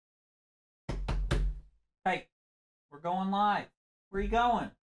Hey, we're going live. Where you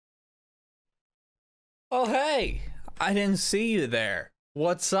going? Oh, hey, I didn't see you there.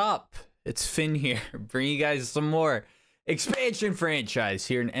 What's up? It's Finn here, bringing you guys some more expansion franchise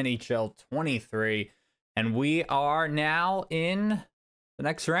here in NHL 23. And we are now in the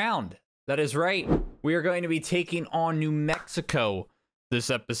next round. That is right. We are going to be taking on New Mexico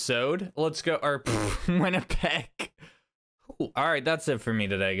this episode. Let's go, or Winnipeg. Ooh, all right, that's it for me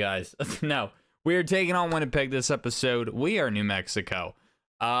today, guys. No, we are taking on Winnipeg this episode. We are New Mexico.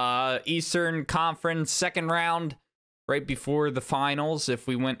 Eastern Conference second round, right before the finals. If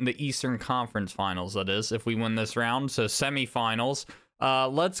we win the Eastern Conference finals, that is, if we win this round, so semifinals.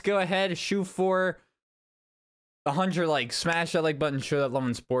 Let's go ahead, shoot for 100 likes. Smash that like button, show that love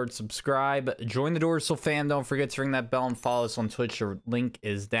and support, subscribe, join the Dorsal fam. Don't forget to ring that bell and follow us on Twitch. The link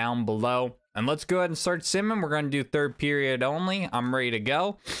is down below. And let's go ahead and start simming. We're going to do third period only. I'm ready to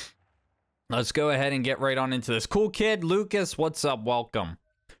go. Let's go ahead and get right on into this. Cool kid, Lucas, what's up? Welcome.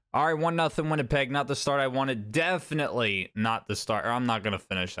 All right, 1-0 Winnipeg. Not the start I wanted. Definitely not the start. I'm not going to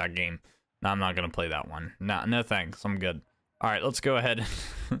finish that game. No, I'm not going to play that one. No thanks. I'm good. All right, let's go ahead.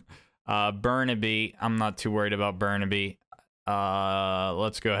 Burnaby. I'm not too worried about Burnaby.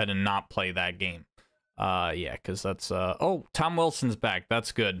 Let's go ahead and not play that game. Yeah, because that's... Oh, Tom Wilson's back.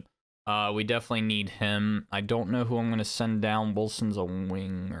 That's good. We definitely need him. I don't know who I'm going to send down. Wilson's a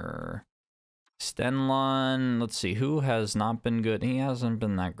winger. Stenlund, let's see, who has not been good? He hasn't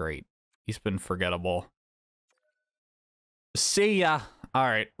been that great. He's been forgettable. See ya. All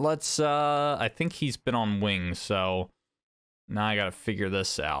right, let's, I think he's been on wings, so now I gotta figure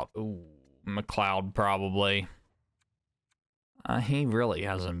this out. Ooh, McLeod probably. He really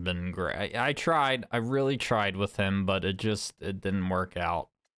hasn't been great. I tried, I really tried with him, but it didn't work out.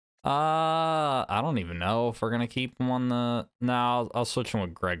 I don't even know if we're gonna keep him on the, no, I'll switch him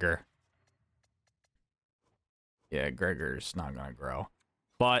with Gregor. Yeah, Gregor's not gonna grow.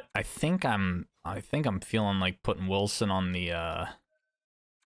 But I think I'm feeling like putting Wilson on the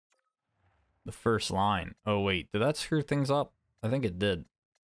first line. Oh wait, did that screw things up? I think it did.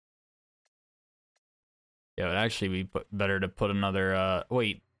 Yeah, it would actually be better to put another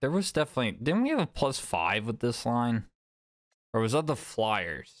wait, there was definitely, didn't we have a +5 with this line? Or was that the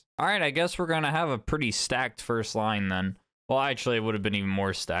Flyers? Alright, I guess we're gonna have a pretty stacked first line then. Well, actually it would have been even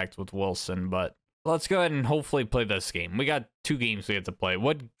more stacked with Wilson, but let's go ahead and hopefully play this game. We got 2 games we have to play.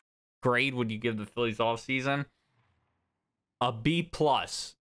 What grade would you give the Phillies off season? A B+.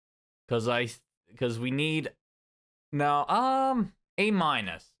 Because we need... No, A-.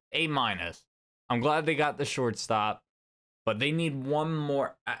 A-. I'm glad they got the shortstop, but they need one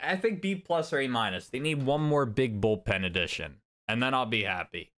more... I think B+ or A-. They need one more big bullpen addition, and then I'll be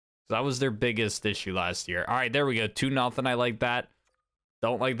happy. That was their biggest issue last year. All right, there we go. 2-0. I like that.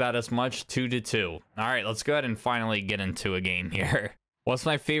 Don't like that as much. 2-2. All right, let's go ahead and finally get into a game here. What's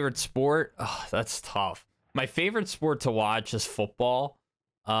my favorite sport? Oh, that's tough. My favorite sport to watch is football,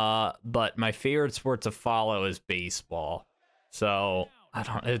 but my favorite sport to follow is baseball. So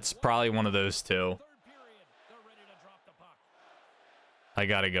it's probably one of those two. I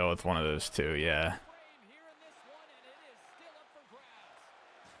gotta go with one of those two, yeah.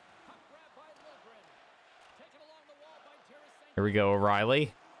 Here we go,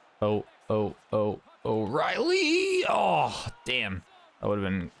 O'Reilly. Oh, O'Reilly! Oh, damn. That would have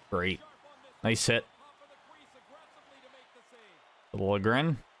been great. Nice hit.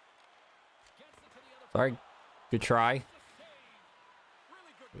 Lilligren. Sorry. Good try.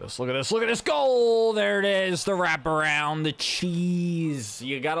 Look at this. Look at this goal! There it is. The wraparound. The cheese.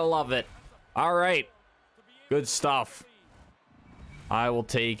 You gotta love it. All right. Good stuff. I will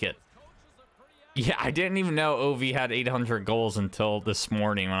take it. Yeah, I didn't even know Ovi had 800 goals until this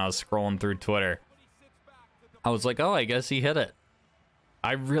morning when I was scrolling through Twitter. I was like, oh, I guess he hit it.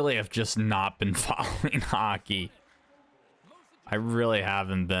 I really have just not been following hockey. I really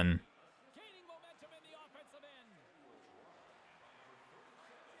haven't been.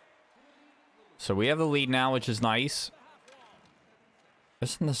 So we have the lead now, which is nice.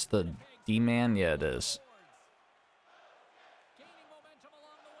 Isn't this the D-man? Yeah, it is.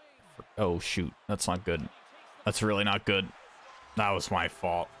 Oh, shoot. That's not good. That's really not good. That was my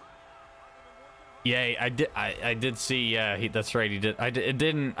fault. Yeah, I did see, yeah, that's right, he did. I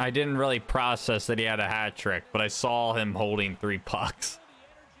didn't really process that he had a hat trick, but I saw him holding 3 pucks.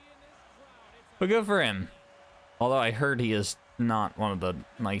 But good for him. Although I heard he is not one of the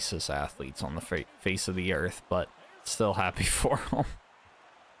nicest athletes on the face of the earth, but still happy for him.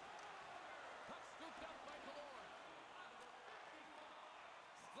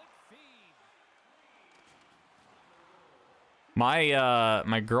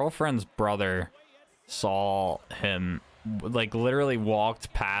 My girlfriend's brother saw him, like literally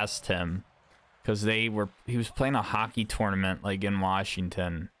walked past him because he was playing a hockey tournament like in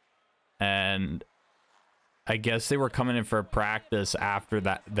Washington, and I guess they were coming in for a practice after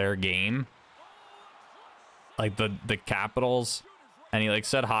their game, like the Capitals, and he like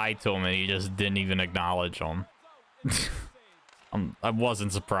said hi to him and he just didn't even acknowledge him. I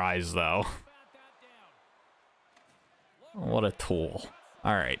wasn't surprised though. What a tool.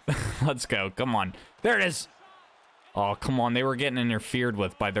 All right, let's go. Come on. There it is. Oh, come on. They were getting interfered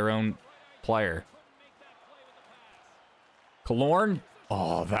with by their own player. Killorn.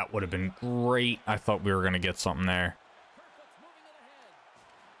 Oh, that would have been great. I thought we were going to get something there.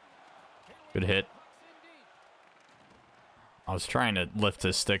 Good hit. I was trying to lift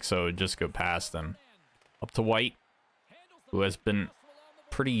his stick so it would just go past him. Up to White, who has been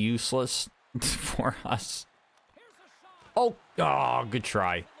pretty useless for us. Oh, good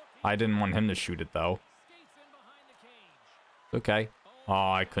try. I didn't want him to shoot it, though. Okay.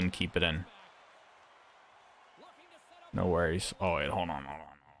 Oh, I couldn't keep it in. No worries. Oh, wait, hold on.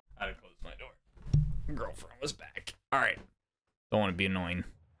 I had to close my door. Girlfriend was back. All right. Don't want to be annoying.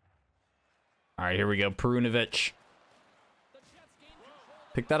 All right, here we go. Perunovic.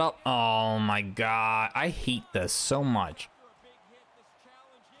 Pick that up. Oh, my God. I hate this so much.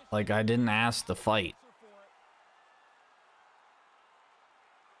 Like, I didn't ask to fight.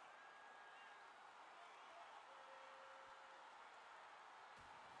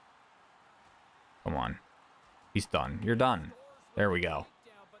 Come on. He's done. You're done. There we go.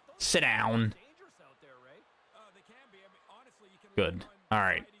 Sit down. Good. All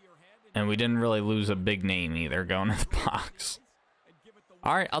right. And we didn't really lose a big name either going to the box.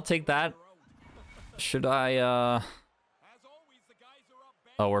 All right, I'll take that. Should I,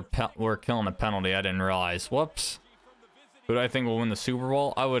 Oh, we're killing a penalty. I didn't realize. Whoops. Who do I think will win the Super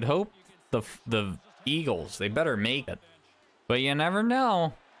Bowl? I would hope the Eagles. They better make it. But you never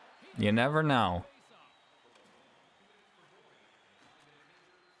know. You never know.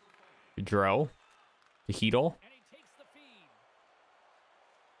 Dro. Heedle.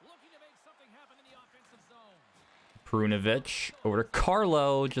 Perunovic. Over to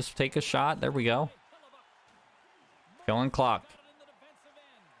Carlo. Just take a shot. There we go. Killing clock.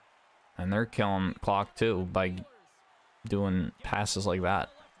 And they're killing clock too by doing passes like that.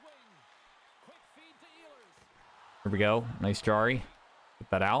 Here we go. Nice Jari. Get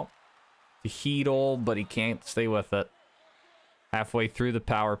that out. To Heedle, but he can't stay with it. Halfway through the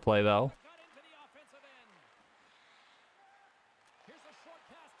power play, though.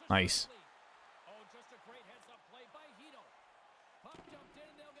 Nice.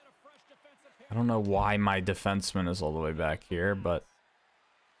 I don't know why my defenseman is all the way back here, but...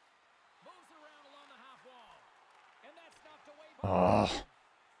 Oh. I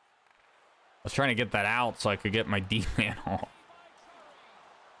was trying to get that out so I could get my D-man off.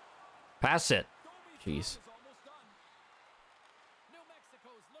 Pass it. Jeez.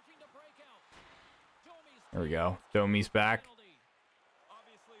 There we go. Domi's back.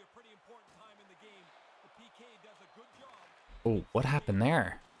 Oh, what happened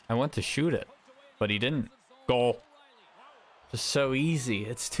there? I went to shoot it, but he didn't. Goal. Just so easy.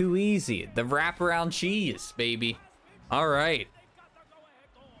 It's too easy. The wraparound cheese, baby. All right.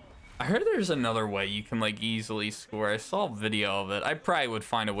 I heard there's another way you can like easily score. I saw a video of it. I probably would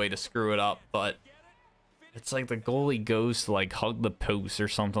find a way to screw it up, but it's like the goalie goes to like hug the post or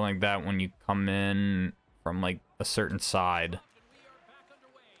something like that when you come in from like a certain side.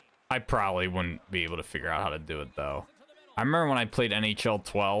 I probably wouldn't be able to figure out how to do it though. I remember when I played NHL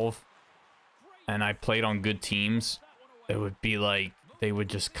 12 and I played on good teams, it would be like they would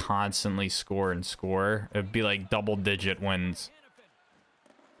just constantly score and score. It would be like double-digit wins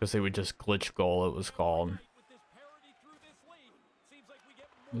because they would just glitch goal, it was called.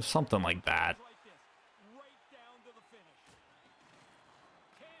 It was something like that.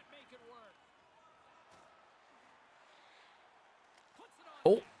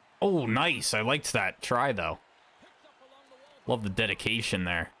 Oh, nice. I liked that try, though. Love the dedication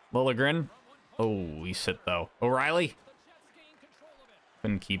there. Lilligren. Oh, he's hit, though. O'Reilly.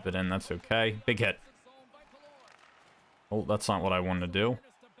 Couldn't keep it in. That's okay. Big hit. Oh, that's not what I wanted to do.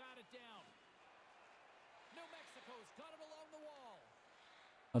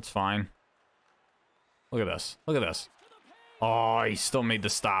 That's fine. Look at this. Look at this. Oh, he still made the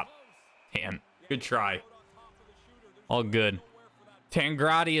stop. Damn. Good try. All good.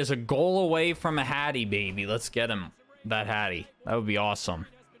 Tangradi is a goal away from a Hattie, baby. Let's get him that Hattie. That would be awesome.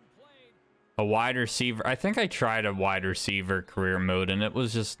 A wide receiver. I think I tried a wide receiver career mode, and it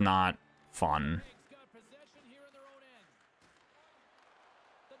was just not fun.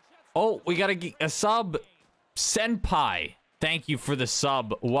 Oh, we got a sub. Senpai. Thank you for the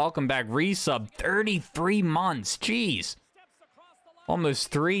sub. Welcome back. Resub. 33 months. Jeez.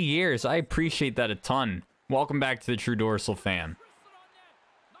 Almost 3 years. I appreciate that a ton. Welcome back to the True Dorsal fan.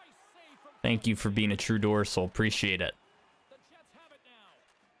 Thank you for being a True Dorsal. Appreciate it.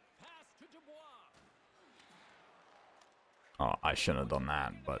 Oh, I shouldn't have done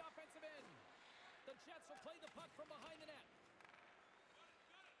that, but...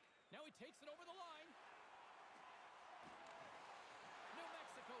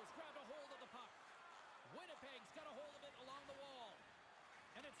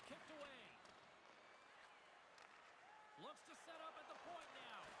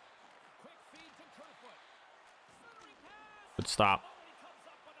 Good stop.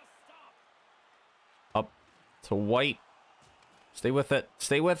 Up to White. Stay with it.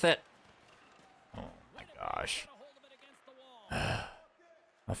 Stay with it. Oh my gosh.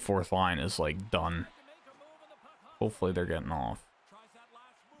 My fourth line is like done. Hopefully they're getting off.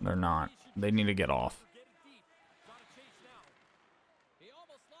 They're not. They need to get off.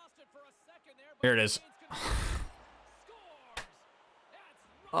 Here it is.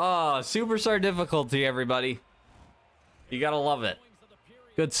 Oh, superstar difficulty, everybody. You gotta love it.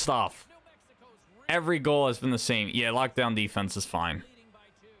 Good stuff. Every goal has been the same. Yeah, lockdown defense is fine.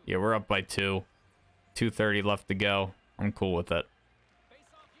 Yeah, we're up by 2. 2:30 left to go. I'm cool with it.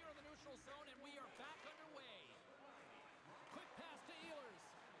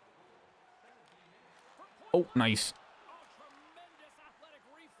 Oh, nice.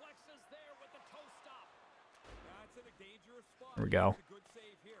 There we go.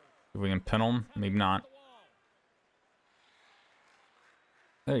 If we can pin him, maybe not.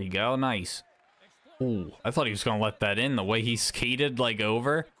 There you go, nice. Ooh, I thought he was gonna let that in. The way he skated like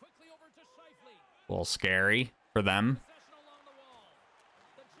over. A little scary for them.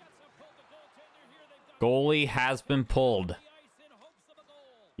 Goalie has been pulled.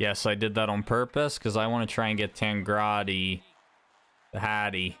 Yes, I did that on purpose because I want to try and get Tangradi, the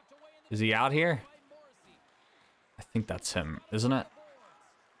Hattie. Is he out here? I think that's him, isn't it?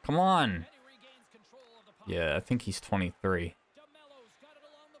 Come on. Yeah, I think he's 23.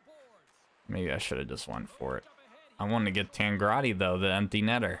 Maybe I should have just went for it. I wanted to get Tangradi, though, the empty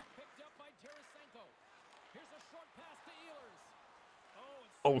netter.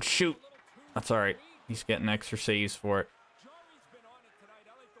 Oh, shoot. That's all right. He's getting extra saves for it.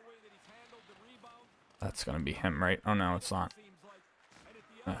 That's going to be him, right? Oh, no, it's not.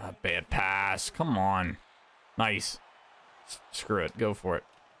 Bad pass. Come on. Nice. Screw it. Go for it.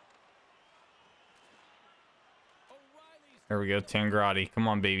 There we go. Tangradi. Come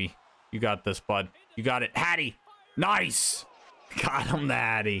on, baby. You got this, bud. You got it. Hattie. Nice. Got him, the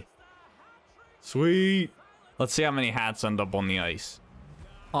Hattie. Sweet. Let's see how many hats end up on the ice.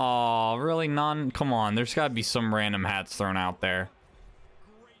 Oh, really? None? Come on. There's got to be some random hats thrown out there.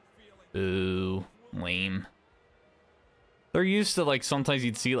 Ooh. Lame. They're used to, like, sometimes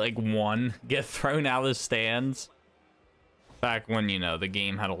you'd see, like, one get thrown out of the stands. Back when, you know, the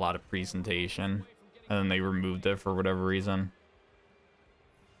game had a lot of presentation. And then they removed it for whatever reason.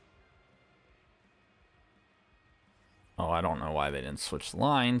 Oh, I don't know why they didn't switch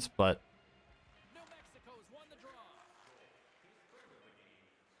lines, but...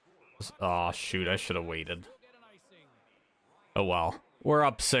 Oh, shoot. I should have waited. Oh, well. We're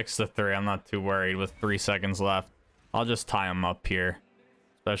up 6-3. I'm not too worried with 3 seconds left. I'll just tie him up here.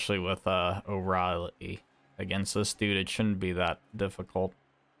 Especially with O'Reilly against this dude. It shouldn't be that difficult.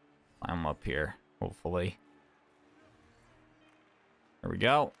 Tie him up here, hopefully. There we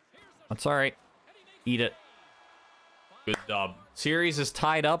go. That's all right. Eat it. Good dub. Series is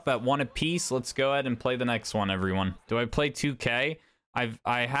tied up at 1 apiece. Let's go ahead and play the next one, everyone. Do I play 2K?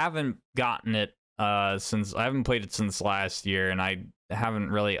 I haven't gotten it since I haven't played it since last year, and I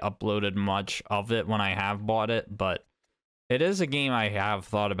haven't really uploaded much of it when I have bought it, but it is a game I have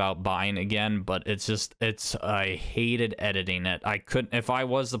thought about buying again, but I hated editing it. I couldn't, if I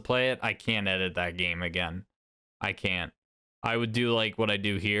was to play it, I can't edit that game again. I can't. I would do like what I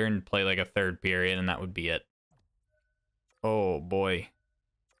do here and play like a third period, and that would be it. Oh boy.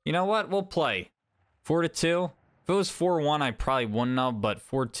 You know what? We'll play 4-2. If it was 4-1, I probably wouldn't have, but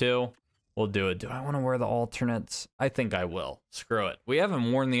 4-2, we'll do it. Do I want to wear the alternates? I think I will. Screw it. We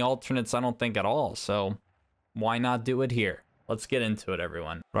haven't worn the alternates, I don't think, at all, so why not do it here? Let's get into it,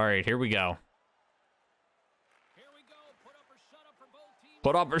 everyone. All right, here we go.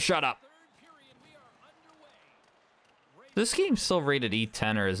 Put up or shut up. This game's still rated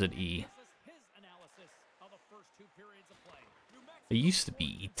E10, or is it E? It used to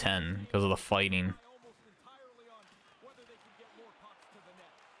be E10 because of the fighting.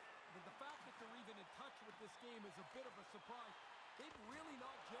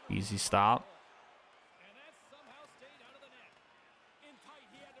 Easy stop.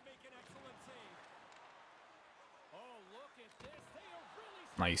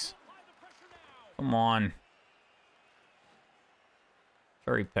 Nice. Come on.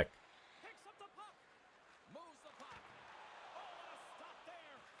 Cherry pick.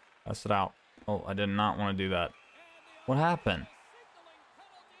 Pass it out. Oh, I did not want to do that. What happened?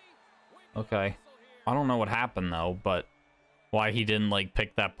 Okay. I don't know what happened, though, but why he didn't, like,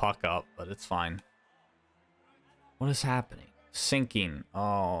 pick that puck up, but it's fine. What is happening? Sinking.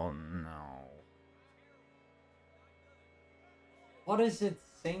 Oh, no. What is it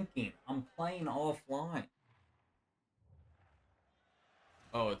sinking? I'm playing offline.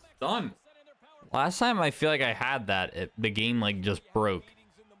 Oh, it's done. Last time I feel like I had that, the game, like, just broke.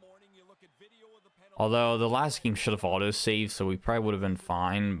 Although the last game should have auto-saved, so we probably would have been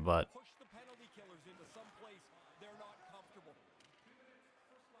fine, but...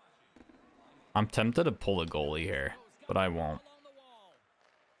 I'm tempted to pull the goalie here, but I won't.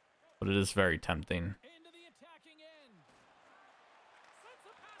 But it is very tempting.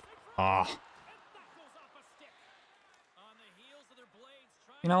 Ah.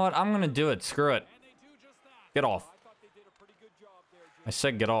 You know what? I'm going to do it. Screw it. Get off. I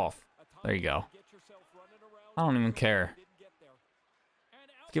said get off. There you go. I don't even care.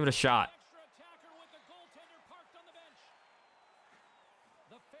 Let's give it a shot.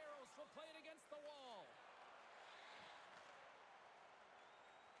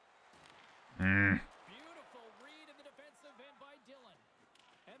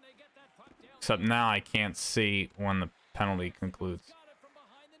 Except now I can't see when the penalty concludes.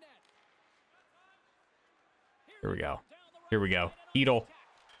 Here we go. Here we go. Heedle.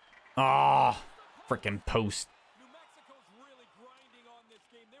 Ah, oh, freaking post. New Mexico's really grinding on this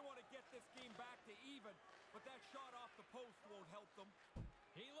game. They want to get this game back to even, but that shot off the post won't help them.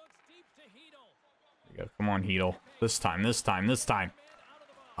 He looks deep to Heedle. There you go. Come on, Heedle. This time, this time, this time.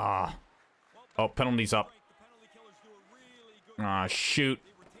 Ah. Oh, penalty's up. Ah, shoot.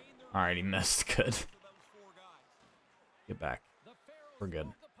 All right, he missed. Good. Get back. We're good.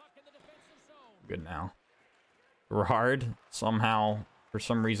 We're good now. Gerard, somehow, for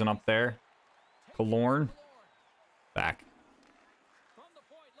some reason up there. Kalorn. Back.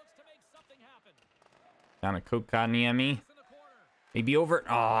 Down to Kokaniemi. Maybe over.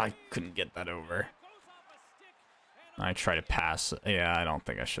 Oh, I couldn't get that over. I tried to pass. Yeah, I don't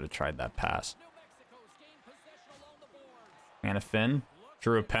think I should have tried that pass. Finn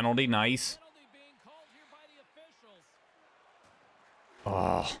drew a penalty. Nice.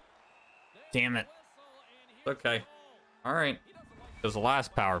 Oh, damn it. Okay. All right. Because the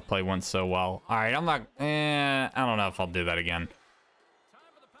last power play went so well. All right, I'm not... I don't know if I'll do that again.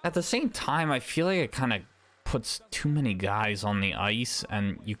 At the same time, I feel like it kind of puts too many guys on the ice,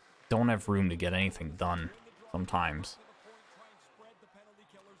 and you don't have room to get anything done sometimes.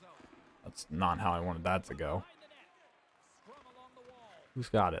 That's not how I wanted that to go. Who's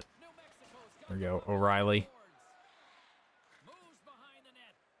got it? There we go. O'Reilly.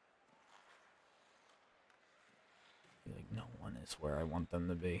 Like no one is where I want them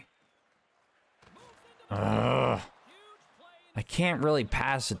to be. Ugh. I can't really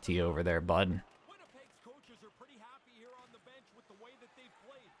pass it to you over there, bud.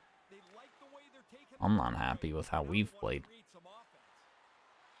 I'm not happy with how we've played.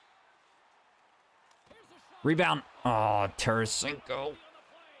 Rebound. Oh, Tarasenko.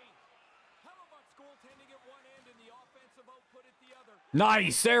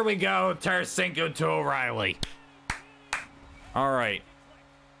 Nice. There we go. Tarasenko to O'Reilly. All right.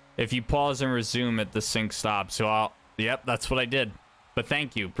 If you pause and resume it, the sync stops. So I'll... Yep, that's what I did. But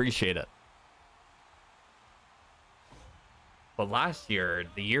thank you. Appreciate it. But last year,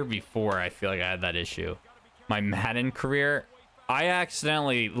 the year before, I feel like I had that issue. My Madden career, I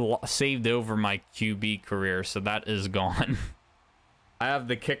accidentally saved over my QB career, so that is gone. I have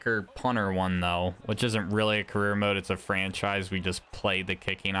the kicker punter one, though, which isn't really a career mode. It's a franchise. We just play the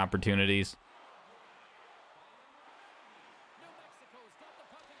kicking opportunities.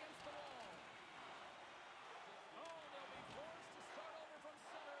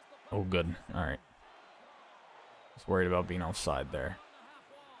 Oh, good. All right. I was worried about being offside there.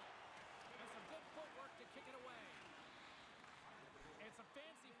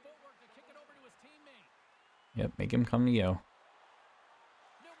 Yep, make him come to you. Oh,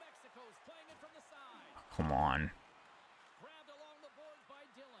 come on.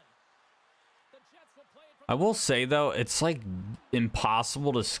 I will say, though, it's like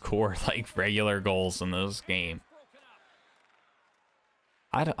impossible to score like regular goals in this game.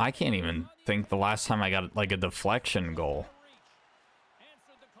 I can't even think the last time I got like a deflection goal.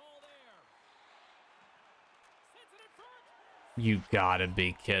 You gotta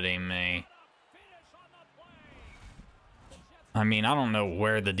be kidding me. I mean, I don't know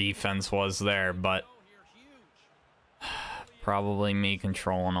where the defense was there, but probably me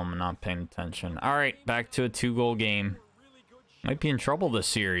controlling them and not paying attention. All right, back to a 2-goal game. Might be in trouble this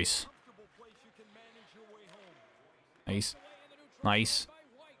series. Nice. Nice.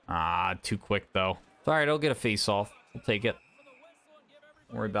 Ah, too quick, though. It's all right, I'll get a face-off. We'll take it.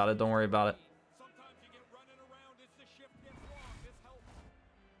 Don't worry about it. Don't worry about it.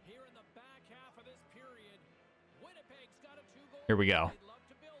 Here we go.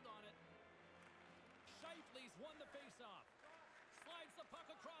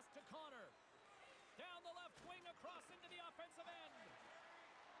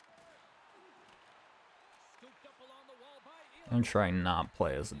 I'm trying not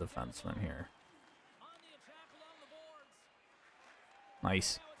play as a defenseman here.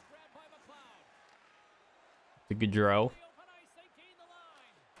 Nice. It's a good draw.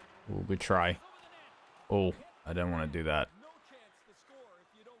 Ooh, good try. Oh, I didn't want to do that.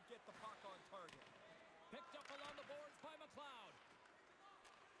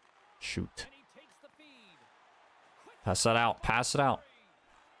 Shoot. Pass that out. Pass it out.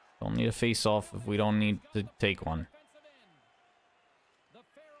 Don't need a face-off if we don't need to take one.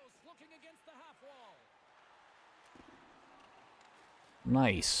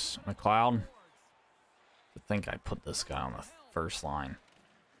 Nice. McLeod. I think I put this guy on the first line.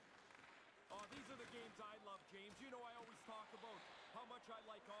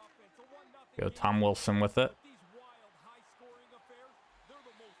 Go Tom Wilson with it.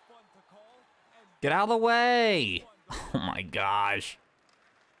 Get out of the way! Oh my gosh.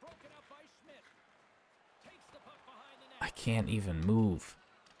 I can't even move.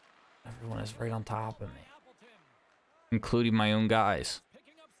 Everyone is right on top of me. Including my own guys.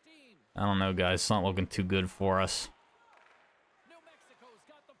 I don't know, guys. It's not looking too good for us.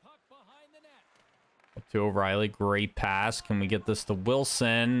 Up to O'Reilly. Great pass. Can we get this to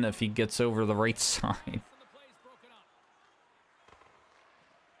Wilson if he gets over the right side?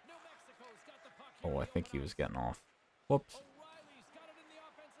 Oh, I think he was getting off. Whoops.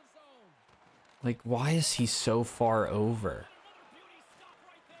 Like, why is he so far over?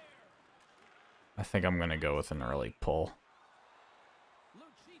 I think I'm going to go with an early pull.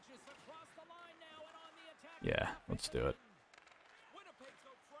 Yeah, let's do it.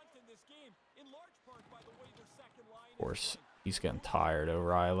 Of course, he's getting tired,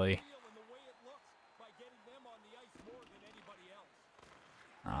 O'Reilly.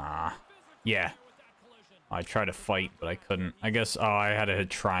 Yeah. I tried to fight, but I couldn't. I guess, oh, I had to hit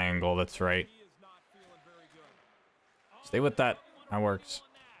triangle, that's right. Stay with that. That works.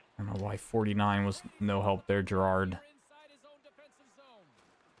 I don't know why 49 was no help there, Gerard.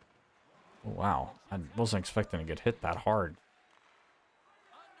 Oh, wow. I wasn't expecting to get hit that hard.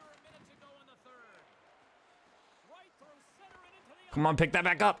 Come on, pick that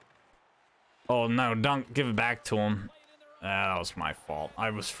back up. Oh, no, don't give it back to him. That was my fault. I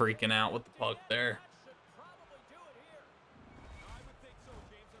was freaking out with the puck there.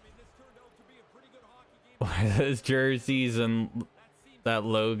 Those jerseys and that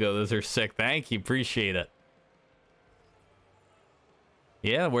logo, those are sick. Thank you, appreciate it.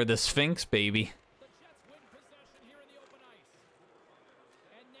 Yeah, we're the Sphinx, baby.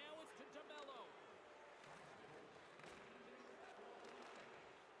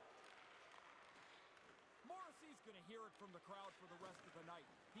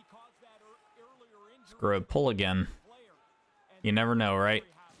 Screw it, pull again. You never know, right?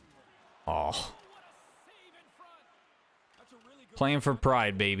 Oh. Playing for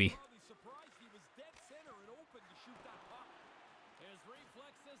pride, baby.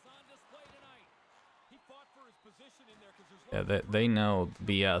 Yeah, they know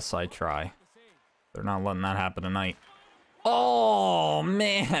BS I try. They're not letting that happen tonight. Oh,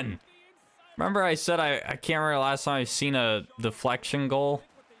 man. Remember I said I can't remember last time I've seen a deflection goal?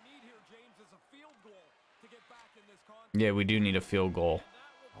 Yeah, we do need a field goal.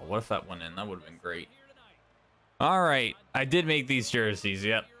 Oh, what if that went in? That would have been great. All right, I did make these jerseys.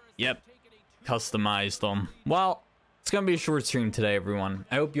 Yep. Customized them. Well, it's going to be a short stream today, everyone.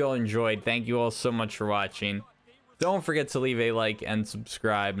 I hope you all enjoyed. Thank you all so much for watching. Don't forget to leave a like and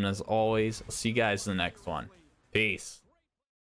subscribe. And as always, I'll see you guys in the next one. Peace.